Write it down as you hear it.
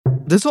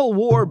This whole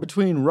war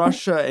between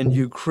Russia and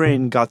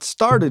Ukraine got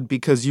started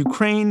because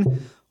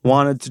Ukraine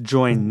wanted to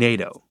join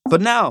NATO.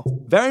 But now,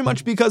 very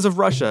much because of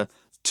Russia,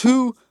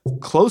 two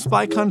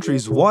close-by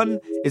countries, one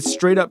it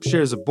straight up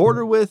shares a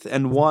border with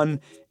and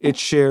one it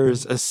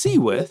shares a sea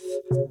with,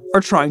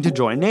 are trying to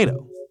join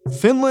NATO.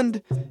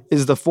 Finland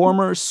is the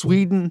former,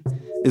 Sweden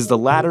is the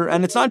latter,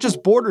 and it's not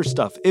just border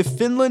stuff. If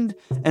Finland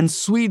and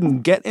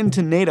Sweden get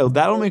into NATO,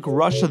 that'll make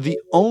Russia the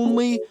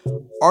only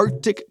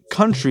Arctic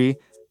country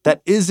that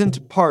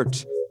isn't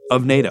part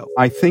of NATO.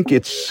 I think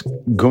it's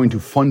going to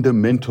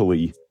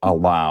fundamentally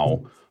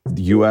allow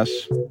the US,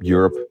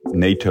 Europe,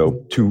 NATO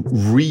to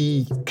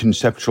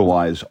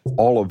reconceptualize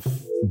all of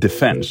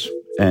defense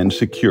and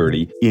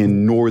security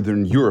in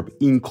Northern Europe,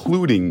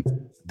 including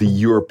the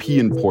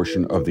European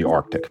portion of the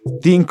Arctic.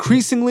 The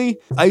increasingly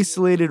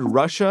isolated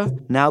Russia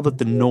now that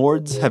the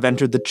Nords have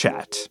entered the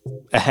chat.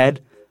 Ahead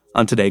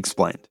on Today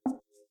Explained.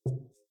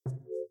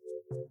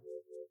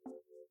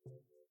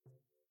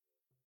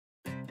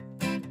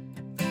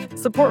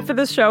 Support for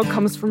this show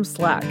comes from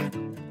Slack.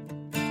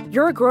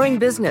 You're a growing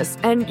business,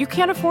 and you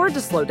can't afford to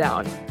slow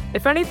down.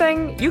 If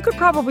anything, you could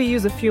probably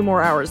use a few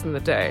more hours in the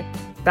day.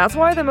 That's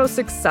why the most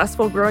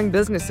successful growing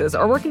businesses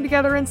are working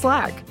together in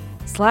Slack.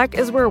 Slack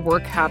is where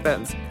work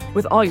happens,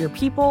 with all your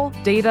people,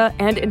 data,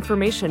 and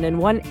information in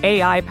one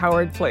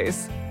AI-powered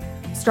place.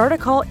 Start a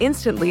call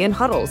instantly in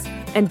huddles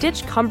and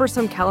ditch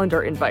cumbersome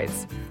calendar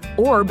invites.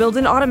 Or build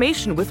an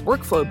automation with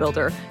Workflow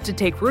Builder to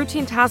take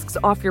routine tasks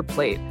off your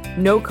plate.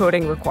 No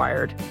coding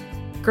required.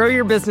 Grow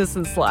your business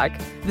in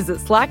Slack. Visit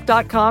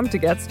slack.com to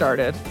get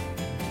started.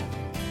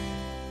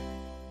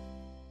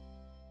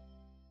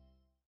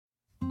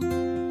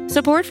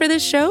 Support for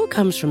this show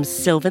comes from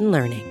Sylvan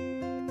Learning.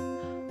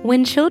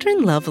 When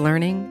children love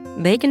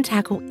learning, they can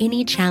tackle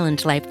any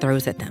challenge life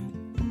throws at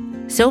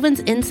them. Sylvan's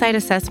Insight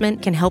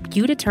Assessment can help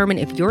you determine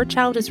if your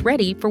child is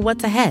ready for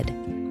what's ahead.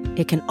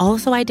 It can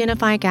also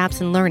identify gaps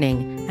in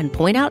learning and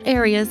point out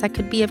areas that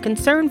could be of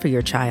concern for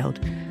your child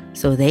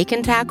so they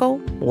can tackle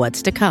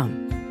what's to come.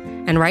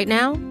 And right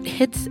now,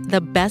 it's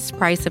the best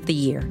price of the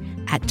year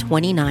at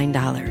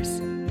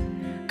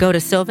 $29. Go to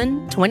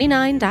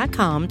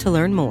sylvan29.com to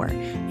learn more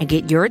and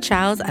get your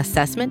child's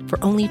assessment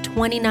for only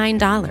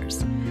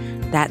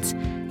 $29. That's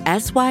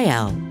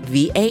SYLVAN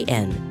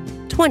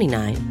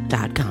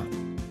 29.com.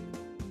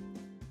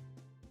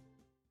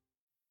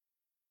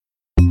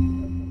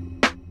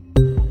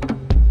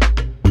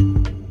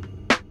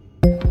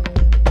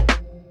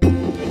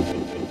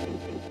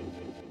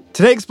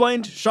 Today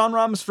Explained, Sean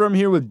RameswaramTranscript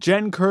here with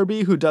Jen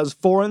Kirby, who does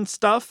foreign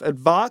stuff at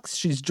Vox.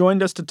 She's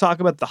joined us to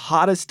talk about the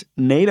hottest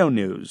NATO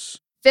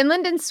news.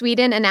 Finland and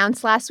Sweden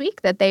announced last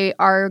week that they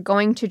are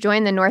going to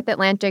join the North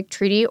Atlantic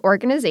Treaty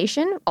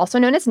Organization, also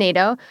known as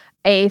NATO,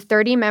 a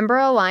 30-member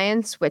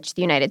alliance which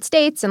the United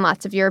States and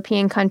lots of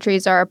European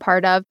countries are a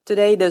part of.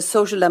 Today, the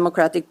Social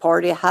Democratic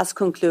Party has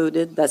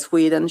concluded that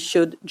Sweden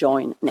should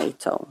join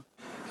NATO.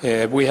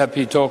 We have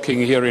been talking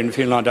here in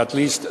Finland at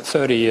least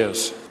 30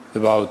 years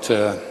about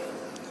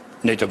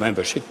NATO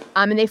membership.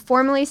 And they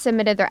formally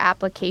submitted their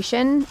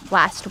application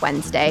last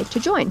Wednesday to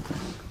join.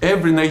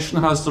 Every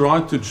nation has the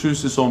right to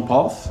choose its own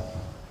path.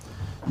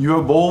 You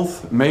have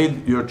both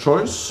made your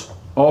choice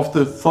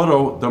after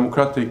thorough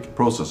democratic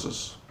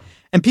processes.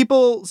 And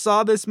people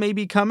saw this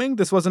maybe coming?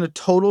 This wasn't a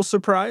total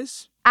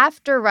surprise?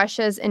 After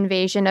Russia's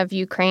invasion of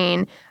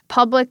Ukraine,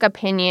 public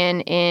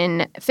opinion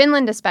in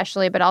Finland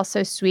especially, but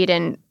also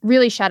Sweden,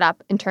 really shut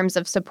up in terms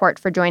of support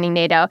for joining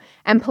NATO.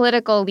 And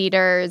political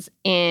leaders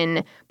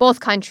in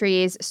both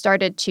countries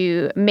started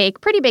to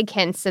make pretty big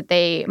hints that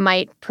they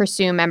might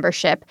pursue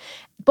membership.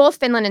 Both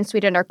Finland and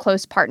Sweden are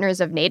close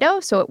partners of NATO,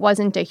 so it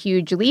wasn't a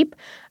huge leap.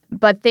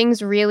 But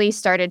things really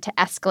started to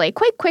escalate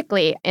quite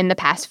quickly in the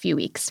past few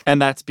weeks.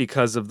 And that's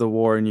because of the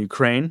war in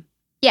Ukraine?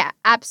 Yeah,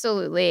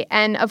 absolutely.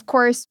 And of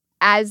course,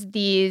 as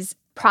these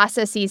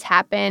processes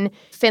happen,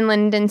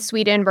 Finland and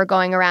Sweden were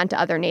going around to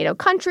other NATO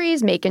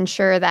countries, making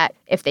sure that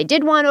if they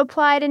did want to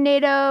apply to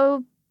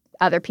NATO,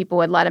 other people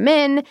would let them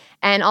in,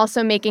 and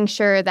also making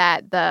sure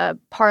that the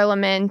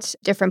parliament,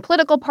 different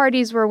political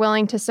parties were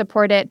willing to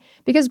support it,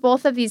 because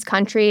both of these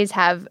countries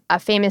have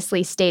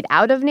famously stayed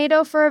out of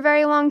NATO for a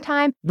very long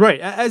time. Right.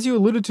 As you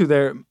alluded to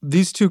there,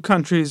 these two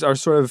countries are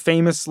sort of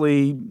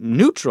famously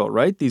neutral,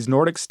 right? These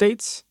Nordic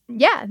states?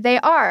 Yeah, they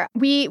are.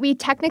 We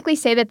technically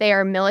say that they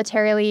are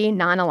militarily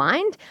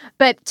non-aligned,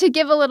 but to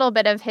give a little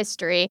bit of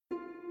history,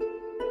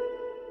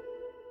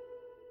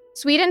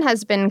 Sweden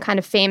has been kind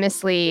of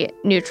famously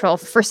neutral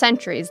for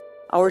centuries.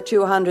 Our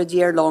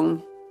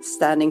 200-year-long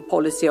standing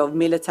policy of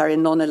military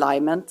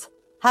non-alignment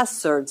has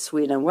served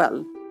Sweden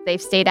well.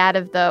 They've stayed out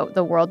of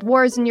the world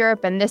wars in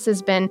Europe, and this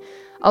has been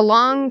a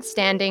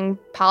long-standing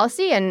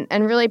policy and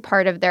really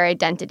part of their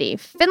identity.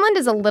 Finland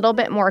is a little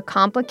bit more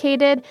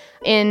complicated.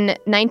 In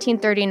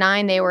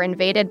 1939, they were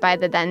invaded by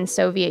the then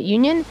Soviet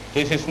Union.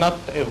 This is not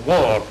a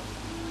war,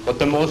 but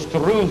the most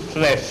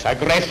ruthless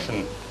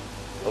aggression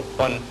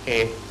upon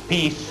a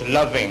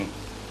peace-loving,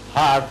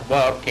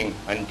 hard-working,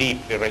 and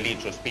deeply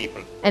religious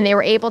people. And they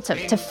were able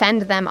to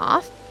fend them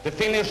off. The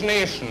Finnish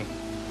nation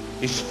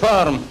is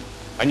firm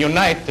and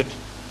united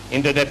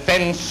in the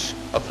defense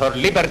of her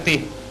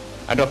liberty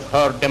and of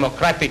her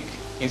democratic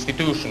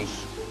institutions.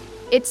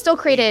 It still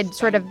created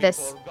sort of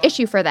this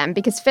issue for them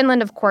because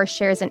Finland, of course,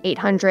 shares an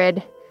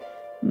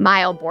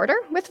 800-mile border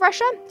with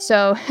Russia,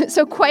 so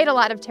quite a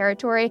lot of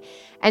territory.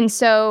 And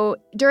so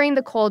during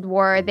the Cold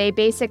War, they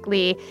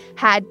basically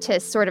had to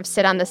sort of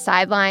sit on the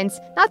sidelines,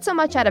 not so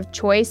much out of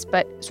choice,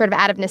 but sort of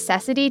out of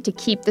necessity to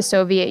keep the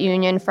Soviet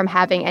Union from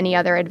having any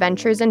other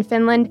adventures in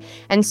Finland.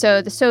 And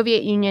so the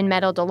Soviet Union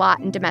meddled a lot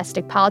in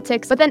domestic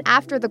politics. But then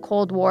after the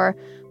Cold War,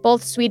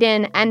 both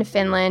Sweden and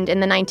Finland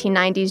in the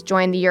 1990s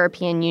joined the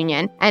European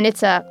Union. And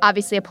it's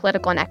obviously a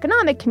political and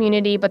economic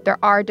community, but there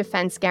are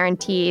defense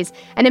guarantees.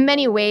 And in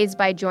many ways,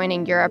 by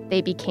joining Europe,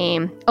 they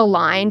became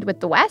aligned with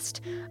the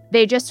West.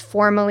 They just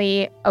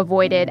formally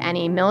avoided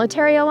any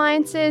military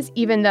alliances,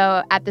 even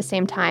though at the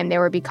same time they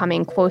were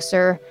becoming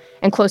closer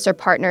and closer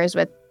partners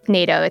with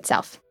NATO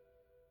itself.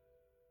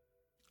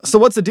 So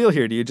what's the deal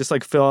here? Do you just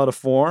fill out a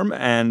form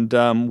and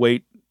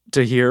wait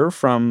to hear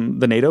from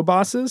the NATO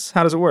bosses?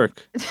 How does it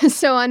work?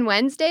 So on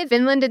Wednesday,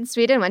 Finland and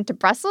Sweden went to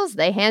Brussels.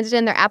 They handed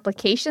in their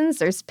applications.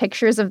 There's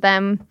pictures of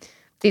them,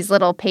 these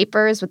little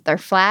papers with their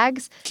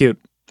flags. Cute.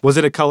 Was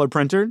it a color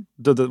printer?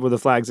 Were the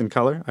flags in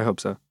color? I hope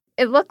so.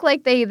 It looked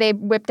like they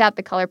whipped out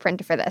the color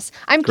printer for this.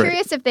 I'm Great.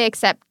 curious if they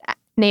accept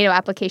NATO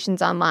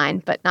applications online,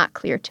 but not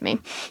clear to me.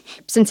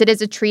 Since it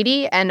is a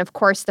treaty, and of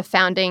course the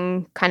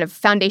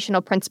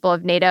foundational principle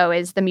of NATO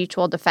is the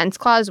Mutual Defense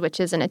Clause, which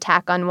is an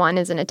attack on one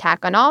is an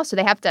attack on all. So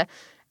they have to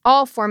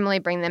all formally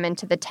bring them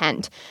into the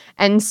tent.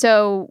 And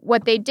so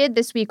what they did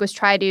this week was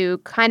try to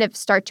kind of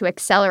start to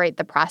accelerate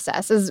the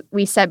process. As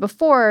we said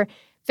before,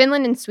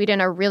 Finland and Sweden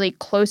are really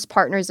close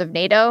partners of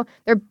NATO.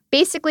 They're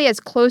basically as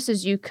close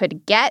as you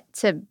could get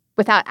to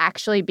without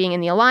actually being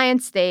in the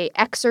alliance. They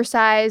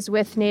exercise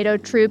with NATO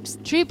troops.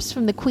 Troops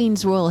from the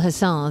Queen's Royal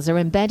Hussars are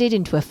embedded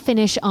into a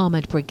Finnish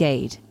armoured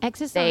brigade.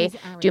 They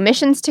do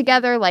missions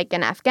together, like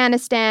in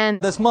Afghanistan.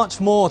 There's much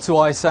more to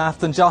ISAF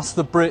than just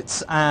the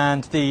Brits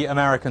and the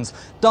Americans.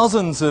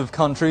 Dozens of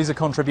countries are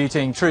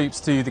contributing troops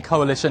to the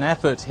coalition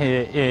effort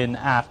here in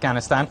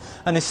Afghanistan,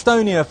 and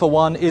Estonia, for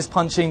one, is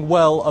punching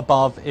well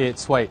above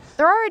its weight.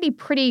 They're already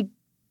pretty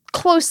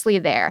closely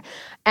there.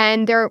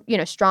 And they're,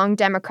 strong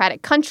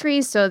democratic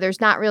countries, so there's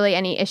not really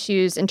any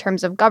issues in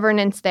terms of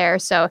governance there.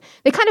 So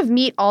they kind of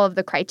meet all of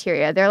the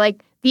criteria. They're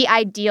like the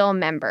ideal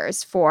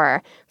members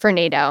for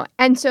NATO.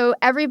 And so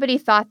everybody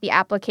thought the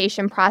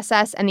application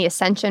process and the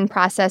ascension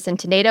process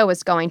into NATO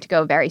was going to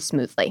go very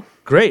smoothly.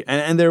 Great.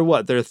 And there are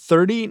what? There are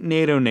 30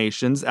 NATO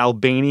nations.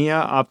 Albania,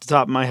 off the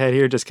top of my head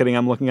here, just kidding,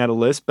 I'm looking at a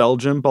list.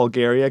 Belgium,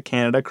 Bulgaria,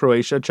 Canada,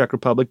 Croatia, Czech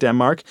Republic,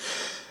 Denmark,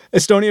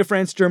 Estonia,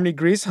 France, Germany,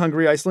 Greece,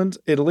 Hungary, Iceland,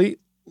 Italy,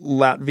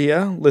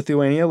 Latvia,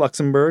 Lithuania,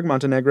 Luxembourg,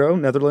 Montenegro,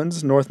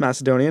 Netherlands, North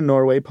Macedonia,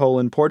 Norway,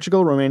 Poland,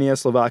 Portugal, Romania,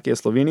 Slovakia,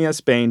 Slovenia,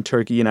 Spain,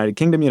 Turkey, United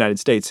Kingdom, United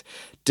States.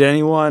 Did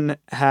anyone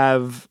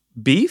have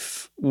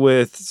beef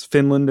with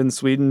Finland and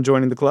Sweden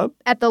joining the club?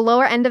 At the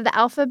lower end of the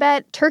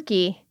alphabet,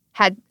 Turkey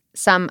had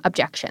some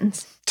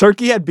objections.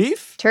 Turkey had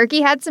beef? Turkey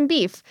had some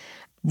beef.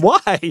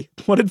 Why?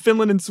 What did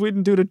Finland and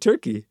Sweden do to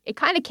Turkey? It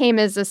kind of came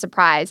as a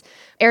surprise.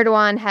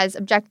 Erdogan has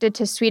objected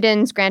to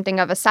Sweden's granting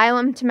of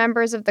asylum to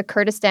members of the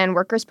Kurdistan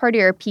Workers' Party,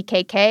 or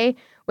PKK,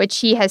 which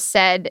he has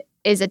said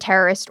is a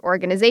terrorist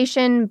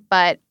organization,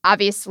 but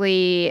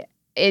obviously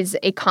is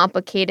a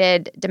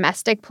complicated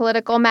domestic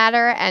political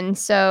matter. And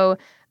so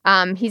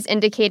he's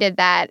indicated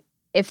that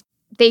if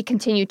they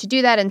continue to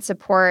do that and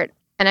support,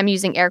 and I'm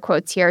using air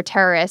quotes here,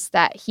 terrorists,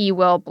 that he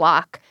will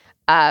block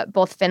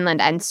both Finland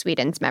and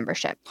Sweden's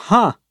membership.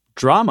 Huh.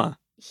 Drama.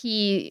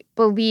 He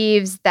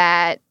believes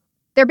that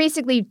they're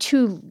basically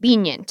too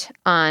lenient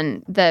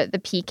on the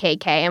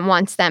PKK and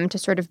wants them to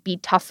sort of be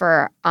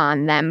tougher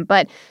on them.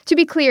 But to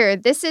be clear,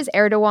 this is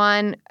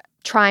Erdogan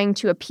trying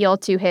to appeal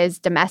to his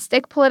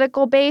domestic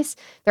political base.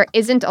 There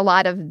isn't a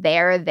lot of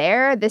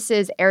there. This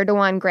is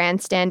Erdogan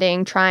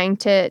grandstanding, trying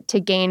to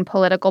gain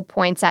political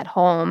points at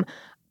home.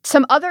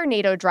 Some other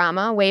NATO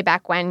drama way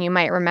back when, you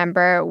might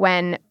remember,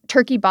 when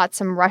Turkey bought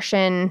some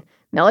Russian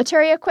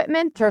military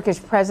equipment.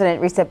 Turkish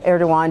President Recep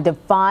Erdogan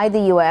defied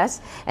the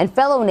U.S. and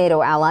fellow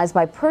NATO allies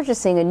by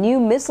purchasing a new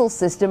missile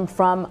system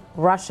from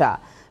Russia.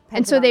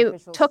 And so they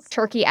took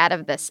Turkey out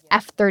of this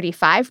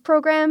F-35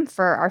 program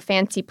for our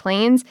fancy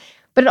planes.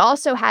 But it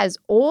also has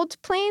old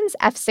planes,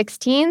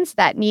 F-16s,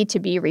 that need to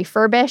be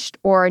refurbished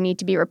or need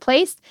to be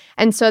replaced.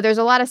 And so there's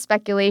a lot of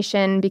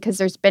speculation, because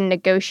there's been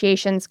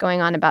negotiations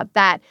going on about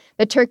that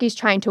Turkey's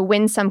trying to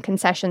win some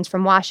concessions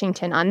from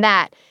Washington on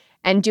that,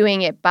 and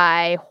doing it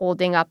by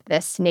holding up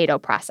this NATO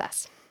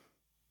process.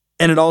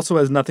 And it also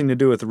has nothing to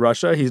do with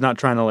Russia. He's not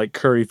trying to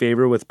curry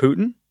favor with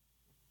Putin?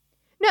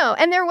 No,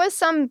 and there was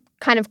some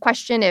kind of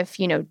question if,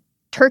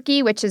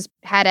 Turkey, which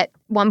had at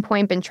one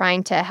point been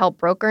trying to help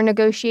broker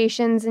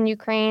negotiations in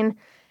Ukraine,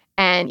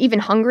 and even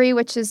Hungary,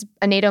 which is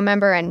a NATO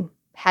member and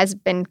has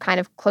been kind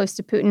of close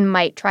to Putin,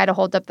 might try to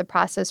hold up the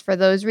process for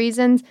those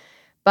reasons.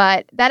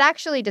 But that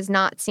actually does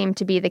not seem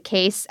to be the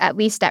case, at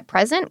least at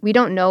present. We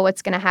don't know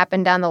what's going to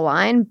happen down the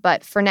line.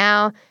 But for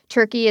now,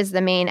 Turkey is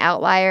the main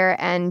outlier,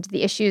 and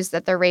the issues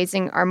that they're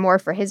raising are more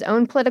for his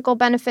own political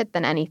benefit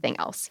than anything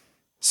else.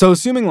 So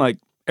assuming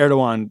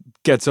Erdogan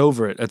gets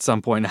over it at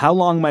some point, how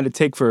long might it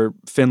take for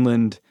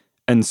Finland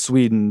and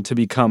Sweden to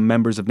become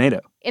members of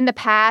NATO? In the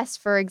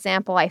past, for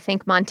example, I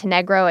think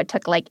Montenegro, it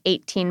took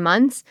 18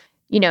 months.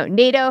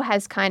 NATO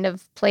has kind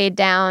of played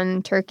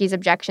down Turkey's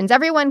objections.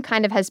 Everyone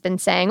kind of has been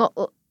saying,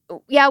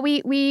 yeah,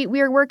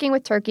 we are working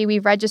with Turkey.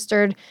 We've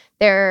registered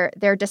their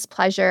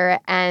displeasure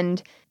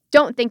and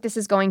don't think this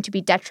is going to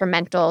be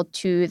detrimental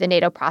to the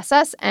NATO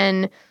process.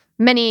 And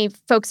many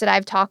folks that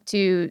I've talked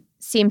to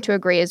seem to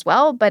agree as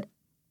well. But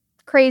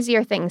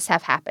crazier things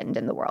have happened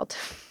in the world.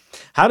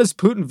 How does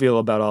Putin feel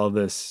about all of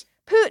this?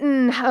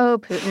 Putin.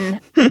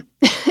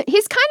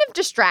 He's kind of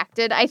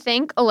distracted, I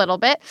think, a little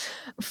bit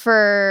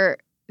for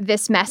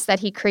this mess that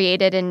he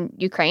created in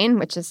Ukraine,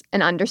 which is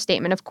an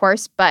understatement, of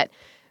course. But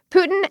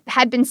Putin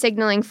had been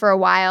signaling for a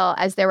while,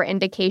 as there were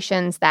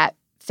indications that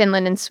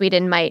Finland and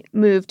Sweden might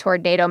move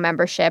toward NATO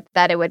membership,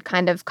 that it would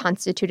kind of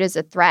constitute as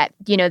a threat.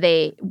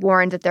 They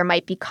warned that there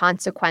might be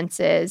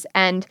consequences.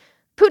 And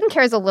Putin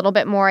cares a little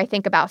bit more, I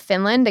think, about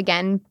Finland,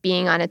 again,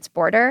 being on its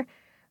border.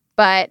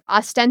 But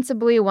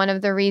ostensibly, one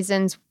of the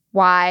reasons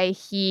why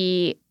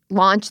he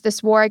launched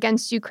this war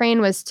against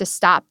Ukraine was to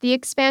stop the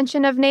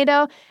expansion of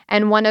NATO.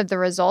 And one of the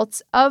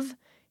results of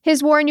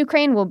his war in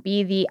Ukraine will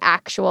be the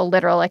actual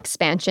literal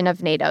expansion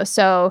of NATO.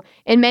 So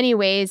in many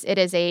ways, it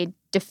is a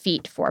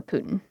defeat for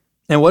Putin.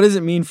 And what does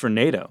it mean for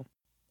NATO?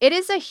 It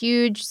is a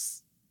huge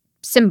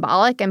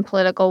symbolic and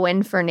political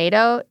win for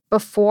NATO.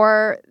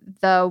 Before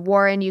the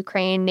war in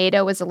Ukraine,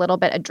 NATO was a little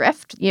bit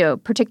adrift,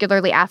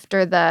 particularly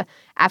after the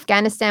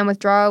Afghanistan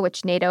withdrawal,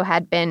 which NATO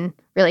had been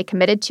really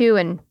committed to,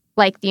 and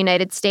like the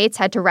United States,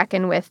 had to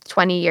reckon with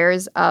 20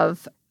 years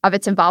of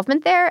its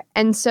involvement there.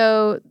 And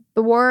so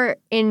the war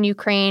in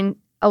Ukraine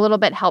a little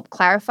bit helped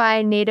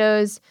clarify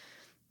NATO's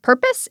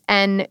purpose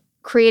and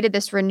created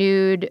this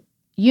renewed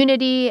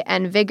unity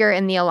and vigor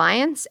in the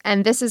alliance.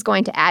 And this is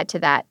going to add to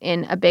that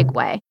in a big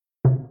way.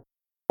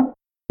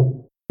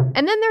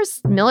 And then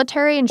there's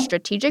military and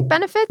strategic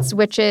benefits,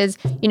 which is,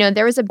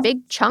 there was a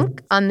big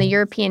chunk on the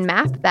European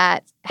map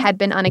that had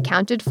been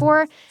unaccounted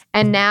for.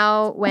 And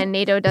now when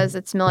NATO does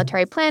its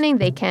military planning,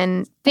 they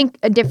can think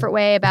a different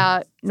way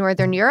about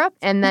Northern Europe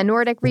and the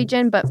Nordic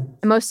region, but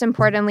most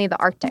importantly, the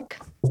Arctic.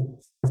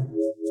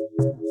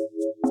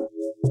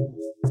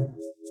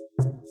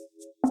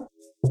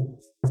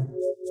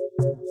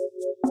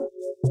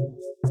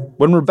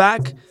 When we're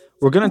back,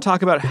 we're going to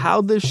talk about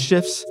how this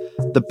shifts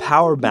the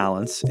power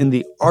balance in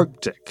the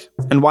Arctic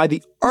and why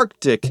the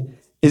Arctic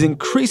is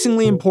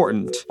increasingly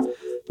important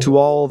to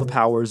all the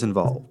powers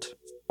involved.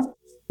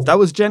 That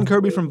was Jen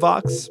Kirby from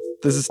Vox.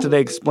 This is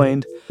Today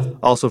Explained,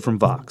 also from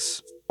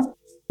Vox.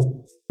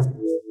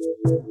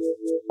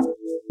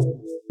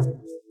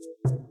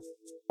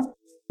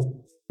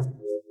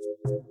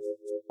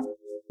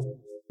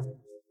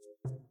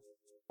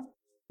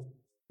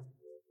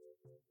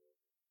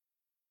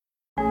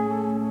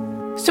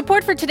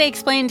 Support for Today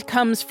Explained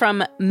comes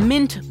from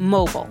Mint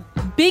Mobile.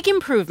 Big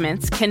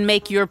improvements can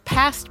make your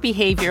past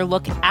behavior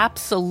look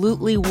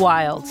absolutely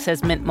wild,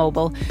 says Mint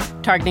Mobile,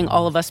 targeting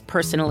all of us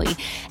personally.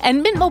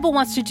 And Mint Mobile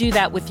wants to do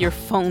that with your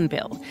phone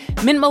bill.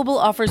 Mint Mobile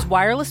offers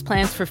wireless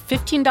plans for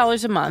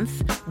 $15 a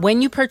month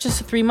when you purchase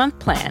a 3-month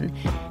plan.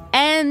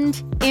 And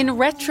in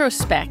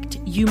retrospect,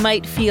 you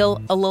might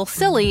feel a little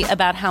silly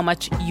about how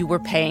much you were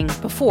paying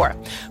before.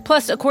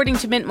 Plus, according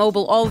to Mint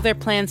Mobile, all of their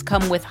plans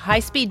come with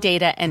high-speed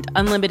data and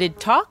unlimited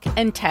talk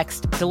and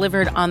text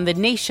delivered on the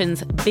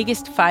nation's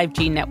biggest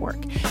 5G network.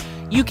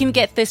 You can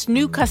get this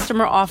new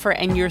customer offer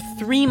and your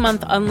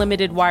 3-month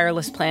unlimited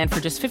wireless plan for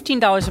just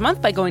 $15 a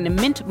month by going to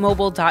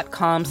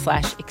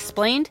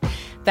mintmobile.com/explained.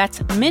 That's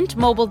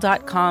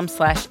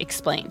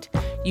mintmobile.com/explained.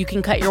 You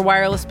can cut your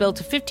wireless bill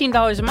to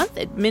 $15 a month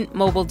at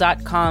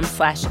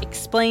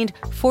mintmobile.com/explained.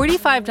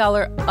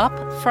 $45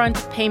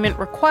 upfront payment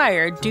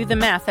required. Do the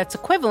math. That's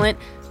equivalent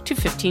to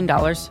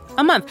 $15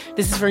 a month.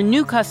 This is for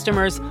new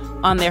customers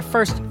on their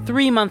first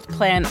 3-month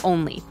plan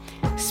only.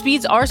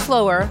 Speeds are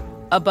slower,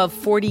 above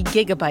 40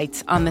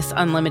 gigabytes on this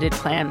unlimited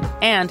plan,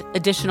 and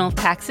additional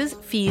taxes,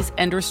 fees,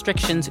 and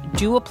restrictions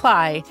do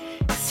apply.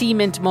 See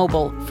Mint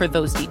Mobile for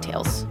those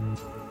details.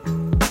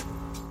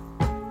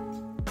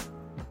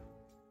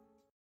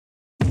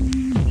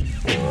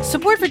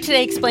 Support for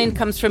Today Explained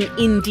comes from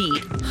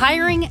Indeed.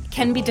 Hiring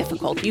can be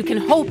difficult. You can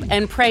hope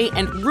and pray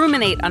and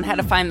ruminate on how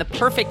to find the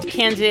perfect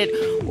candidate,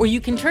 or you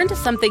can turn to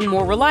something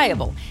more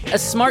reliable, a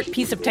smart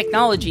piece of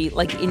technology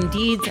like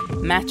Indeed's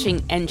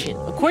matching engine.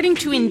 According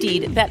to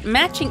Indeed, that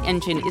matching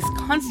engine is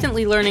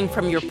constantly learning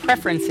from your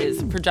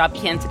preferences for job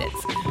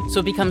candidates, so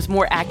it becomes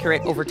more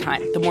accurate over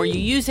time. The more you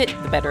use it,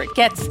 the better it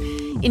gets.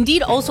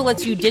 Indeed also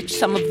lets you ditch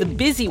some of the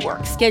busy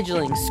work,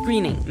 scheduling,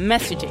 screening,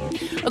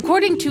 messaging.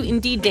 According to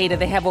Indeed data,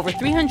 they have over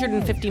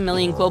 350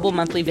 million global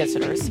monthly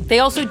visitors. They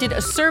also did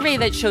a survey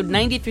that showed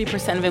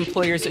 93% of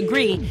employers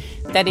agree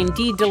that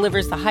Indeed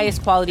delivers the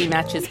highest quality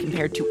matches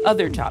compared to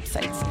other job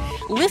sites.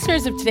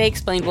 Listeners of Today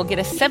Explained will get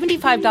a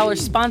 $75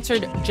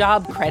 sponsored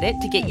job credit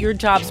to get your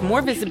jobs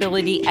more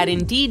visibility at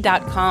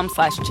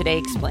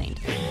Indeed.com/todayexplained.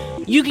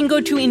 You can go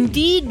to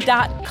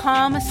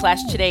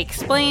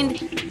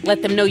Indeed.com/todayexplained.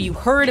 Let them know you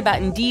heard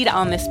about Indeed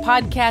on this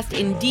podcast.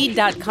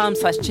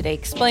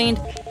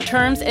 Indeed.com/todayexplained.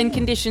 Terms and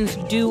conditions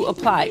do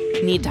apply.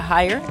 Need to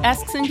hire?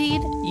 Asks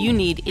Indeed. You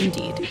need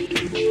Indeed.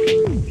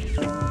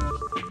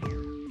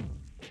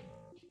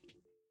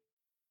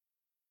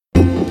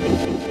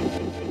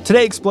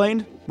 Today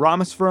Explained,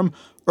 Rameswaram.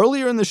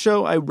 Earlier in the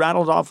show, I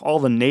rattled off all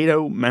the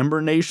NATO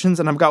member nations,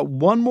 and I've got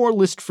one more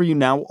list for you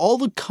now. All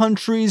the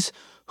countries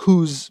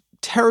whose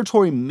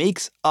territory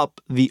makes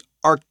up the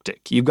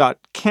Arctic. You've got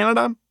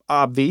Canada,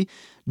 obvi,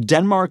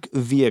 Denmark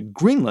via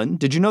Greenland.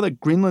 Did you know that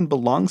Greenland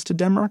belongs to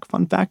Denmark?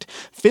 Fun fact.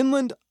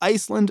 Finland,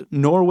 Iceland,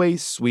 Norway,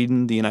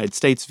 Sweden, the United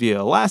States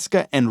via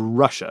Alaska, and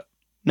Russia.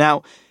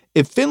 Now,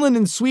 if Finland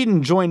and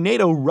Sweden join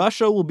NATO,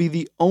 Russia will be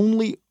the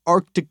only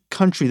Arctic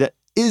country that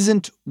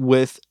isn't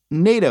with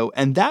NATO,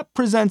 and that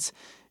presents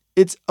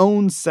its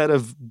own set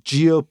of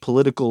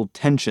geopolitical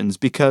tensions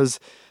because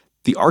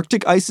the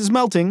Arctic ice is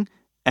melting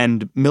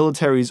and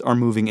militaries are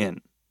moving in.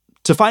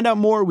 To find out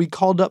more, we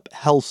called up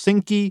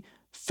Helsinki,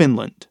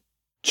 Finland.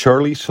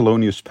 Charlie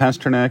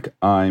Salonius-Pasternak.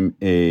 I'm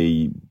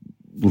a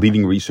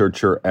leading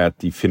researcher at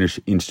the Finnish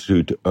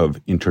Institute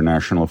of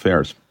International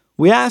Affairs.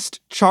 We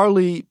asked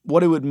Charlie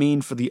what it would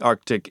mean for the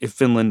Arctic if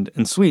Finland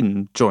and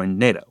Sweden joined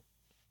NATO.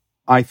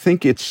 I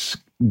think it's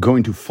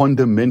going to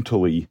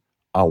fundamentally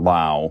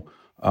allow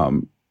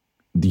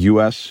the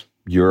U.S.,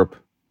 Europe,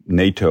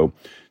 NATO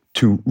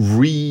to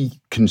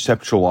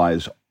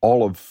reconceptualize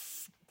all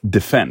of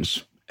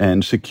defense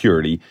and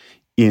security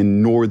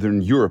in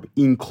Northern Europe,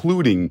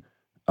 including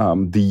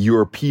the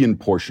European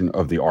portion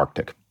of the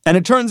Arctic. And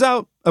it turns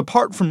out,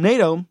 apart from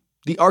NATO,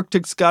 the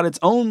Arctic's got its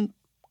own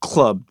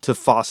club to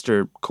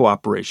foster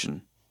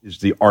cooperation. Is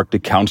the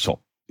Arctic Council.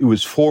 It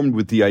was formed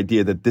with the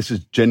idea that this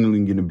is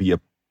genuinely going to be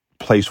a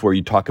place where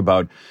you talk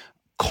about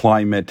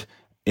climate,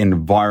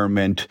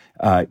 environment,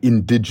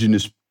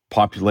 indigenous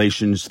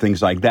populations,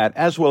 things like that,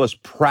 as well as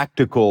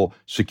practical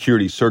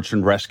security, search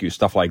and rescue,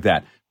 stuff like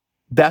that.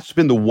 That's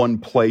been the one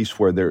place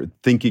where their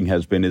thinking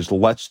has been is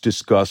let's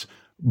discuss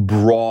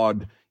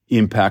broad,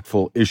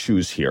 impactful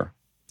issues here.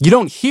 You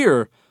don't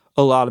hear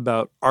a lot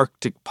about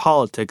Arctic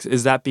politics.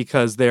 Is that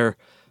because they're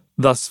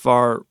thus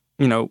far,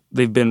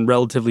 they've been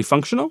relatively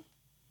functional?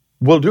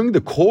 Well, during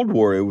the Cold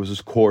War, it was,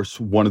 of course,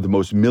 one of the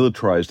most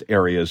militarized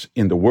areas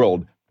in the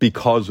world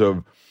because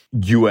of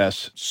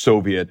U.S.,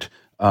 Soviet,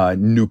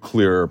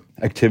 nuclear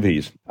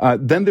activities.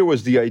 Then there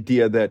was the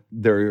idea that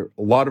there are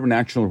a lot of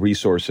national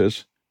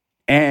resources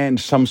and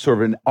some sort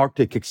of an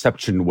Arctic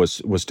exception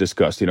was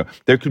discussed.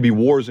 There could be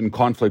wars and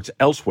conflicts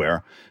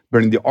elsewhere,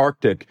 but in the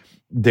Arctic,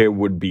 there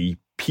would be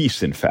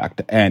peace, in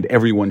fact, and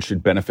everyone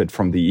should benefit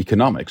from the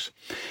economics.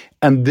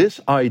 And this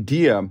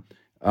idea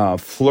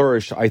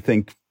flourished, I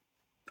think,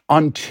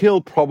 until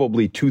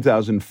probably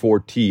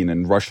 2014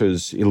 and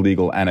Russia's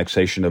illegal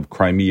annexation of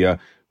Crimea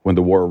when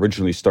the war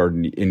originally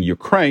started in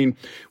Ukraine,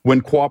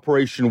 when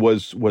cooperation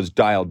was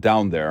dialed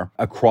down there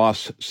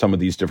across some of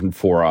these different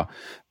fora.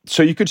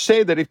 So you could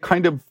say that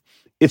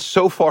it's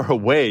so far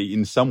away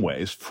in some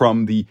ways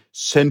from the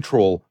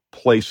central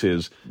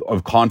places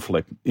of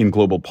conflict in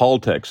global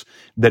politics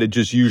that it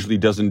just usually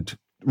doesn't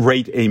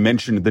rate a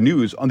mention in the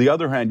news. On the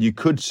other hand, you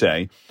could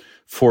say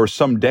for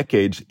some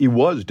decades, it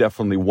was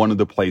definitely one of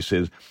the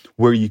places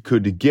where you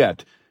could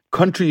get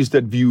countries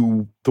that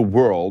view the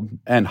world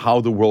and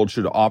how the world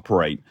should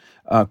operate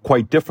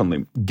quite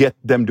differently, get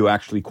them to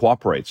actually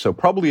cooperate. So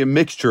probably a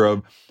mixture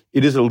of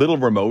it is a little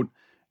remote,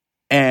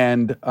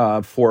 and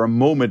for a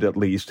moment at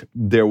least,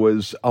 there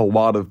was a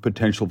lot of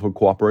potential for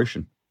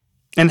cooperation.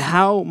 And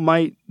how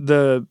might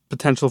the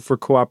potential for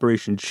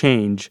cooperation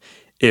change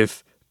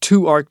if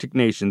two Arctic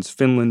nations,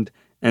 Finland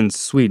and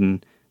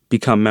Sweden,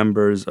 become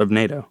members of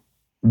NATO?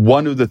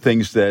 One of the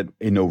things that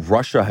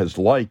Russia has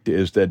liked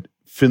is that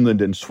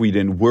Finland and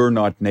Sweden were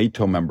not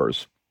NATO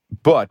members.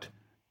 But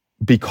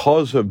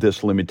because of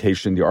this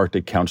limitation in the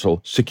Arctic Council,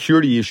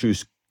 security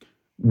issues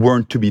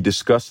weren't to be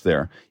discussed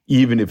there,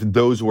 even if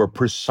those were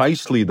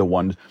precisely the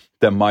ones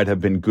that might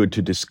have been good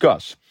to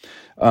discuss.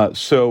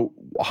 So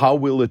how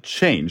will it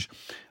change?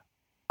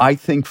 I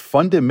think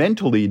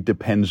fundamentally it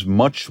depends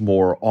much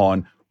more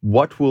on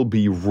what will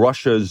be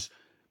Russia's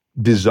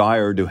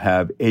desire to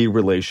have a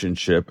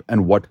relationship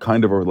and what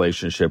kind of a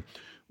relationship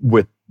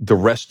with the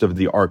rest of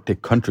the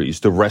Arctic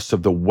countries, the rest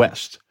of the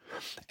West.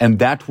 And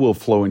that will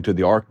flow into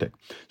the Arctic.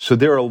 So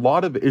there are a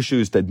lot of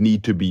issues that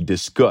need to be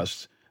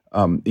discussed,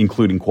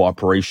 including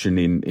cooperation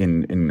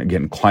in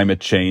again, climate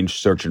change,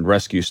 search and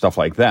rescue, stuff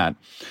like that,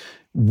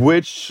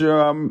 which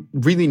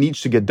really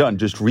needs to get done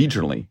just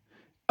regionally.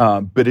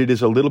 But it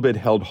is a little bit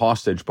held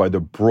hostage by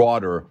the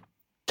broader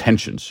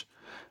tensions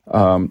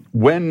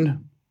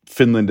when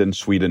Finland and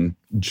Sweden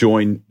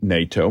join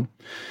NATO,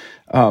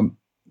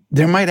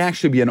 there might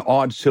actually be an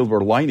odd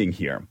silver lining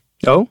here.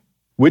 Oh?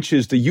 Which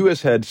is the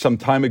U.S. had some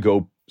time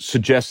ago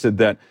suggested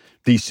that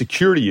the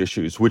security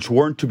issues, which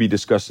weren't to be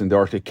discussed in the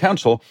Arctic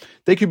Council,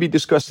 they could be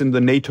discussed in the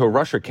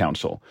NATO-Russia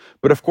Council.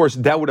 But of course,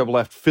 that would have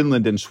left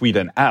Finland and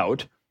Sweden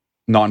out,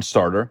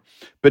 non-starter.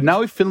 But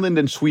now if Finland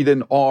and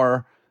Sweden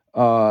are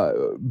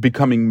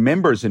becoming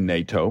members in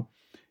NATO,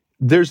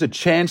 there's a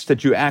chance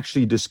that you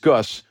actually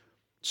discuss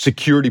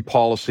security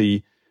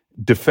policy,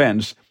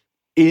 defense,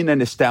 in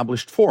an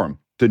established forum,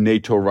 the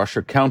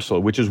NATO-Russia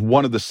Council, which is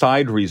one of the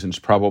side reasons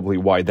probably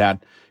why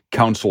that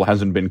council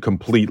hasn't been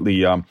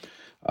completely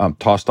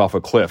tossed off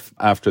a cliff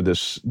after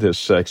this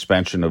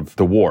expansion of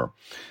the war.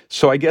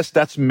 So I guess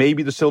that's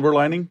maybe the silver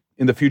lining.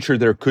 In the future,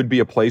 there could be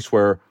a place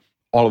where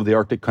all of the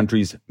Arctic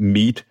countries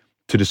meet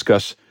to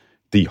discuss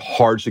the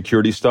hard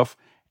security stuff,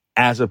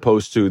 as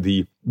opposed to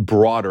the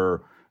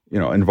broader,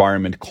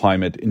 environment,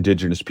 climate,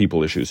 indigenous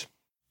people issues.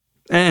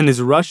 And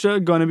is Russia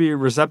going to be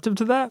receptive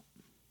to that?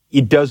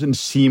 It doesn't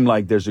seem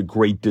like there's a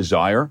great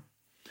desire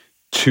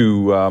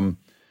to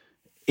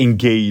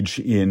engage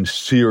in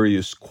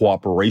serious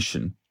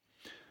cooperation.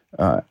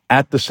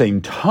 At the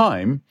same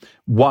time,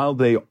 while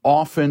they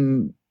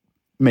often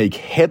make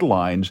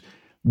headlines,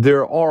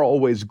 there are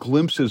always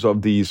glimpses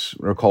of these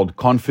what are called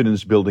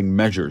confidence-building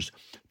measures,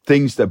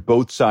 things that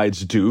both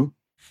sides do.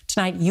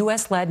 Tonight,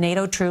 U.S.-led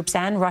NATO troops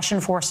and Russian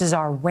forces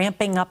are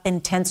ramping up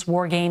intense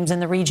war games in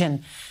the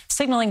region,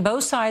 signaling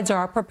both sides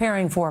are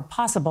preparing for a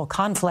possible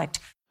conflict.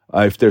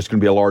 If there's going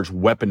to be a large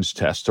weapons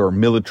test or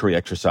military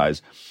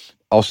exercise,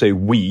 I'll say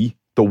we,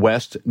 the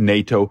West,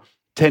 NATO,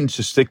 tends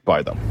to stick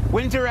by them.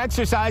 Winter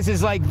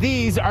exercises like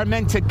these are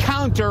meant to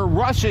counter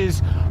Russia's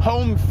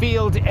home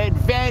field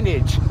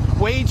advantage,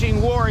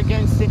 waging war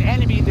against an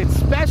enemy that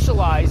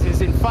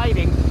specializes in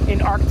fighting in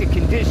Arctic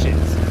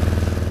conditions.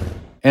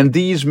 And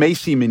these may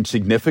seem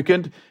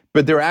insignificant,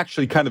 but they're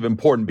actually kind of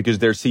important because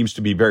there seems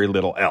to be very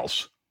little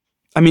else.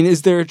 I mean,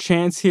 is there a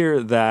chance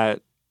here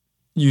that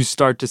you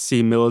start to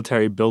see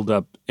military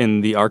buildup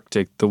in the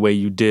Arctic the way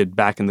you did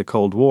back in the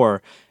Cold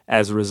War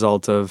as a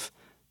result of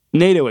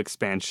NATO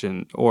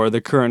expansion or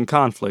the current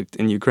conflict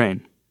in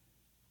Ukraine?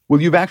 Well,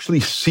 you've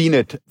actually seen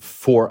it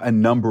for a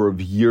number of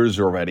years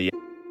already.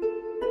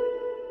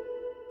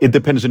 It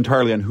depends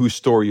entirely on whose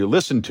story you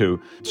listen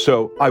to.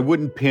 So I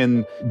wouldn't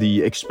pin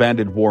the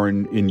expanded war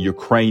in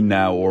Ukraine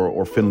now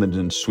or Finland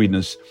and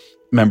Sweden's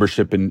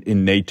membership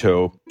in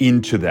NATO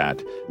into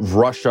that.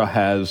 Russia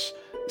has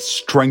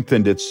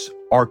strengthened its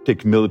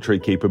Arctic military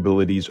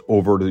capabilities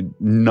over a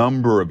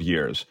number of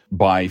years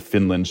by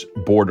Finland's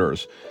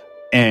borders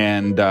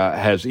and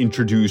has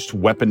introduced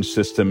weapon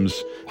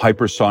systems,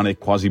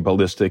 hypersonic,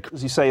 quasi-ballistic.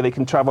 As you say, they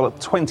can travel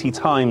at 20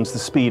 times the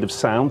speed of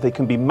sound. They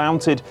can be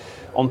mounted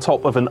on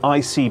top of an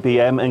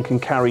ICBM and can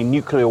carry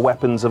nuclear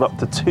weapons of up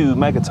to 2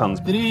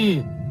 megatons.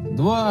 3,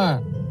 2,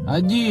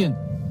 1,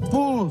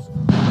 pulse!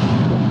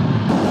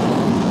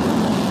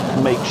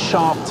 Make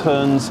sharp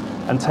turns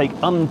and take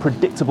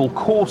unpredictable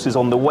courses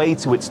on the way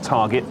to its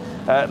target,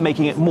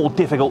 making it more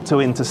difficult to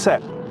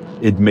intercept.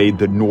 It made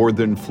the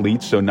northern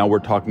fleet, so now we're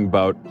talking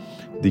about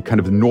the kind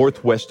of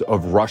northwest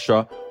of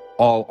Russia,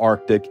 all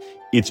Arctic,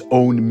 its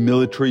own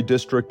military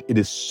district. It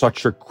is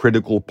such a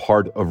critical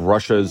part of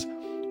Russia's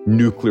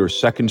nuclear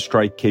second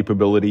strike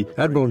capability.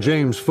 Admiral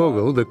James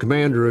Fogel, the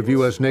commander of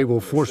U.S.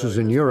 naval forces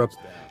in Europe,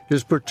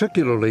 is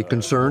particularly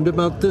concerned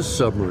about this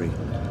submarine,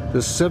 the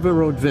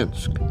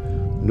Severodvinsk,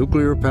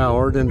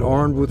 nuclear-powered and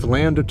armed with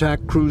land attack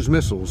cruise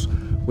missiles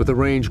with a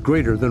range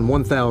greater than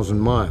 1,000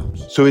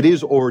 miles. So it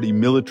is already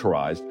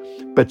militarized,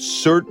 but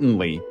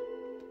certainly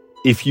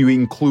if you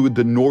include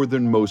the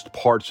northernmost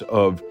parts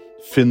of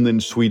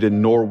Finland,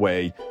 Sweden,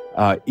 Norway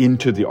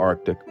into the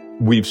Arctic,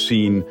 we've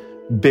seen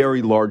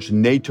very large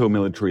NATO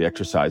military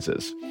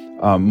exercises.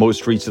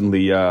 Most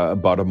recently,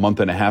 about a month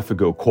and a half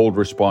ago, Cold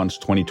Response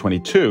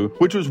 2022,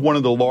 which was one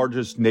of the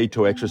largest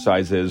NATO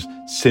exercises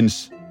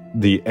since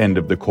the end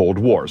of the Cold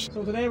Wars.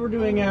 So today we're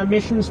doing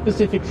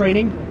mission-specific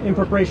training in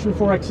preparation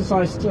for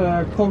exercise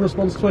Cold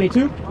Response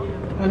 22,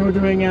 and we're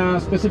doing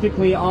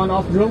specifically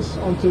on-off drills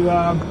onto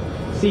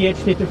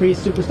CH-53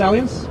 Super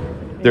Stallions.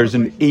 There's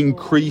an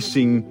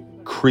increasing,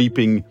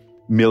 creeping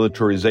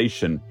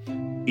militarization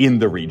in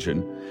the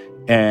region,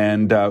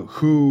 and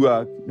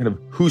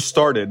who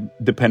started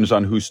depends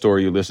on whose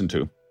story you listen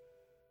to.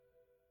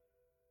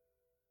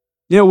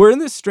 We're in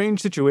this strange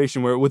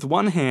situation where, with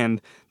one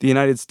hand, the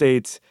United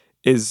States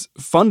is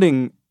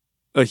funding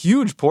a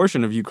huge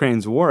portion of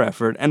Ukraine's war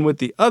effort, and with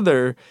the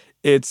other,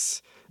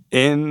 it's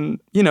in,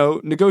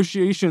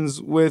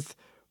 negotiations with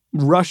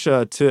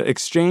Russia to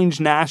exchange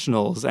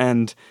nationals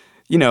and,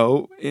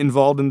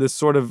 involved in this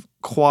sort of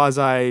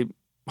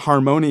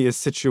quasi-harmonious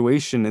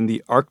situation in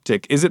the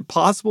Arctic. Is it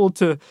possible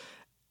to,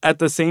 at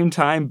the same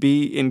time,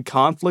 be in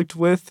conflict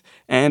with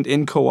and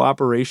in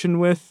cooperation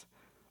with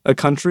a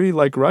country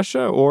like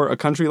Russia or a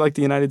country like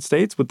the United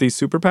States with these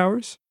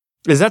superpowers?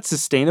 Is that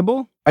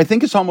sustainable? I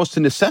think it's almost a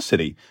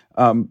necessity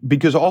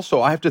because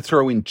also I have to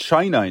throw in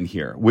China in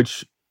here,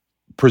 which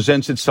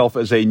presents itself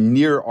as a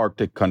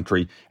near-Arctic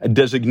country, a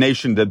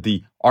designation that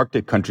the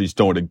Arctic countries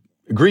don't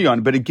agree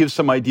on, but it gives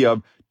some idea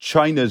of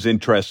China's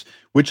interests,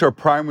 which are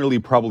primarily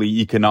probably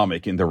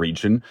economic in the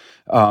region.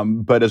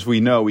 But as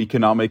we know,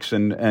 economics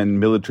and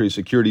military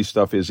security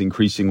stuff is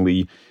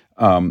increasingly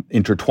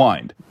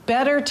intertwined.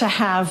 Better to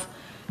have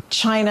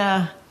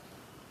China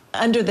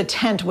under the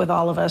tent with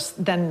all of us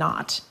than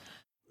not.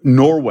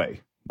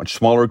 Norway, much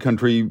smaller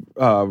country,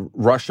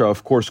 Russia,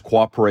 of course,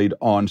 cooperate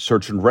on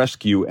search and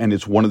rescue, and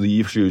it's one of the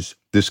issues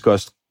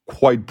discussed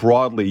quite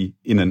broadly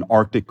in an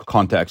Arctic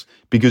context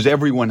because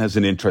everyone has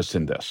an interest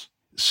in this.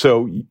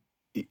 So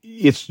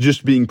it's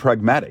just being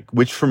pragmatic,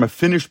 which from a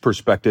Finnish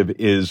perspective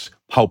is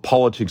how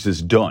politics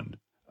is done.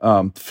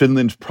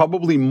 Finland's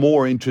probably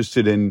more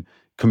interested in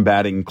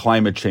combating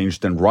climate change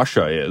than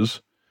Russia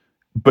is.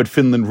 But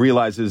Finland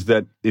realizes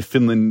that if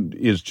Finland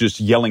is just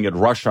yelling at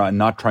Russia and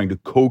not trying to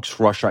coax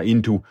Russia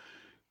into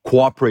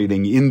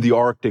cooperating in the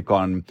Arctic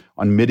on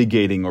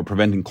mitigating or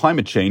preventing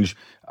climate change,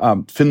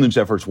 Finland's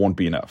efforts won't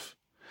be enough.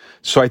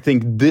 So I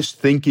think this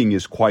thinking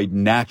is quite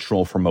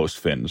natural for most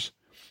Finns.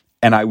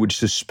 And I would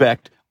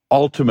suspect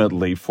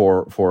ultimately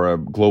for a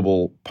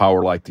global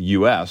power like the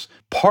US,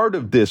 part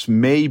of this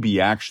may be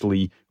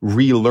actually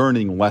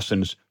relearning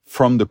lessons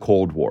from the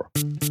Cold War.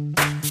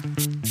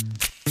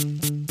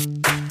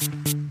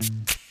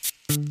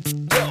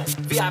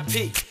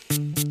 VIP.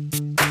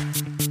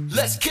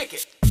 Let's kick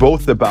it.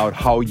 Both about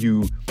how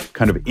you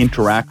kind of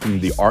interact in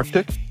the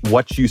Arctic,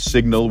 what you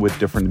signal with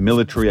different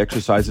military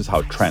exercises,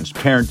 how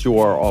transparent you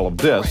are, all of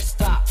this.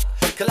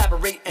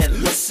 Collaborate and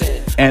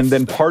listen. And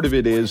then part of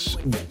it is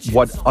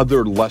what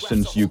other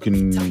lessons you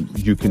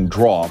can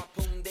draw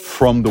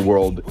from the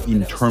world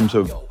in terms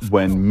of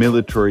when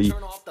military,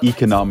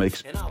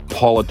 economics,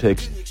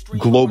 politics,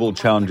 global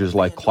challenges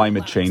like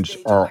climate change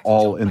are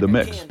all in the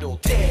mix.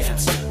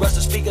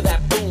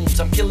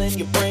 I'm killing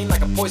your brain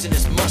like a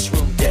poisonous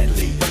mushroom,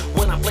 deadly.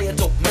 When I play a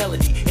dope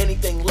melody,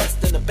 anything less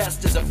than the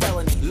best is a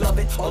felony. Love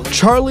it.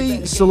 Charlie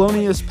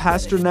Salonius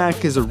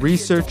Pasternak is a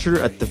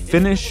researcher at the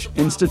Finnish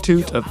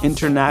Institute of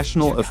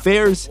International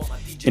Affairs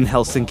in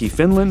Helsinki,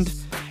 Finland.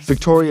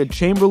 Victoria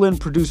Chamberlin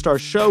produced our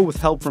show with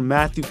help from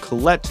Matt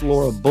Collette,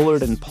 Laura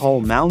Bullard, and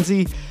Paul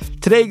Mounsey.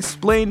 Today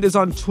Explained is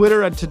on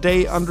Twitter at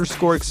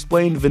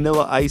today_explained.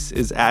 Vanilla Ice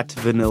is at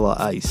Vanilla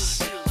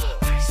Ice.